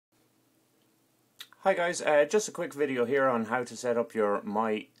Hi guys, just a quick video here on how to set up your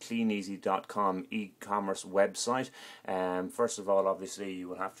mycleaneasy.com e-commerce website. First of all, obviously you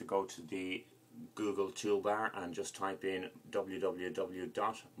will have to go to the Google toolbar and just type in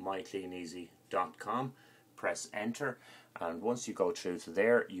www.mycleaneasy.com, press enter, and once you go through to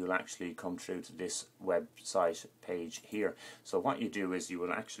there you'll actually come through to this website page here. So what you do is you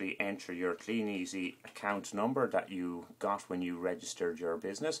will actually enter your CleanEasy account number that you got when you registered your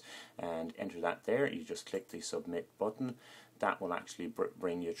business and enter that there. You just click the submit button. That will actually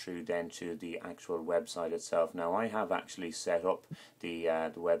bring you through then to the actual website itself. Now I have actually set up the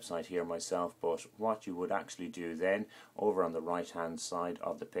website here myself, but what you would actually do then, over on the right hand side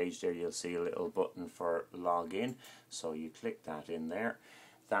of the page there you'll see a little button for login. So you click that in there.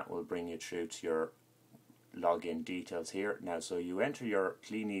 That will bring you through to your login details here. Now, so you enter your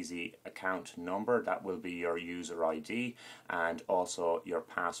CleanEasy account number, that will be your user ID, and also your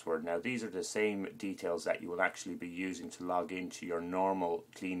password. Now these are the same details that you will actually be using to log into your normal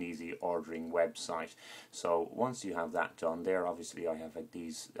CleanEasy ordering website. So once you have that done there, obviously I have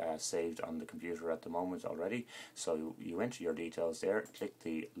these saved on the computer at the moment already, so you enter your details there, click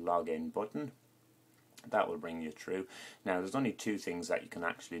the login button. That will bring you through. Now there's only two things that you can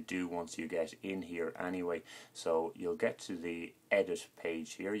actually do once you get in here anyway. So you'll get to the edit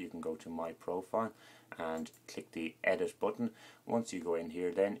page here. You can go to my profile and click the edit button. Once you go in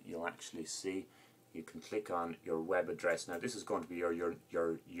here then you'll actually see you can click on your web address. Now this is going to be your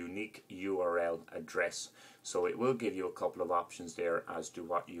unique URL address. So it will give you a couple of options there as to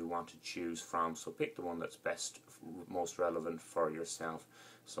what you want to choose from. So pick the one that's most relevant for yourself.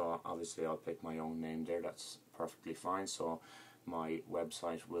 So obviously I'll pick my own name there, that's perfectly fine. So my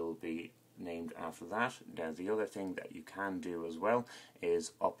website will be named after that. Now the other thing that you can do as well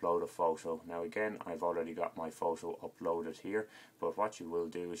is upload a photo. Now again, I've already got my photo uploaded here, but what you will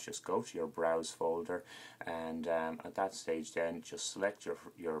do is just go to your browse folder and at that stage then just select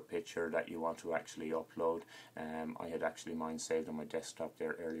your picture that you want to actually upload. I had actually mine saved on my desktop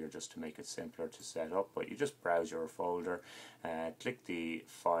there earlier just to make it simpler to set up, but you just browse your folder, click the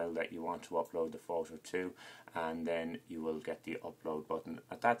file that you want to upload the photo to, and then you will get the upload button.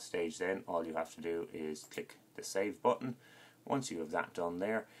 At that stage then all you have to do is click the save button. Once you have that done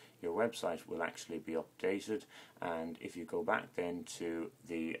there, your website will actually be updated, and if you go back then to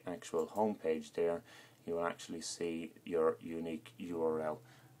the actual home page there you will actually see your unique URL.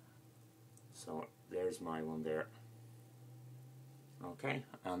 So there's my one there. Okay,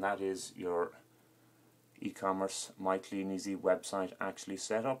 and that is your e-commerce myCleanEasy website actually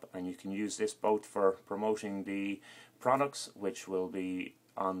set up, and you can use this both for promoting the products which will be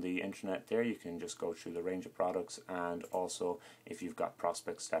on the internet there. You can just go through the range of products, and also if you've got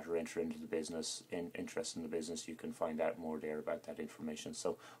prospects that are interested in the business, you can find out more there about that information.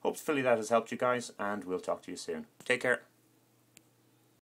 So hopefully that has helped you guys, and we'll talk to you soon. Take care.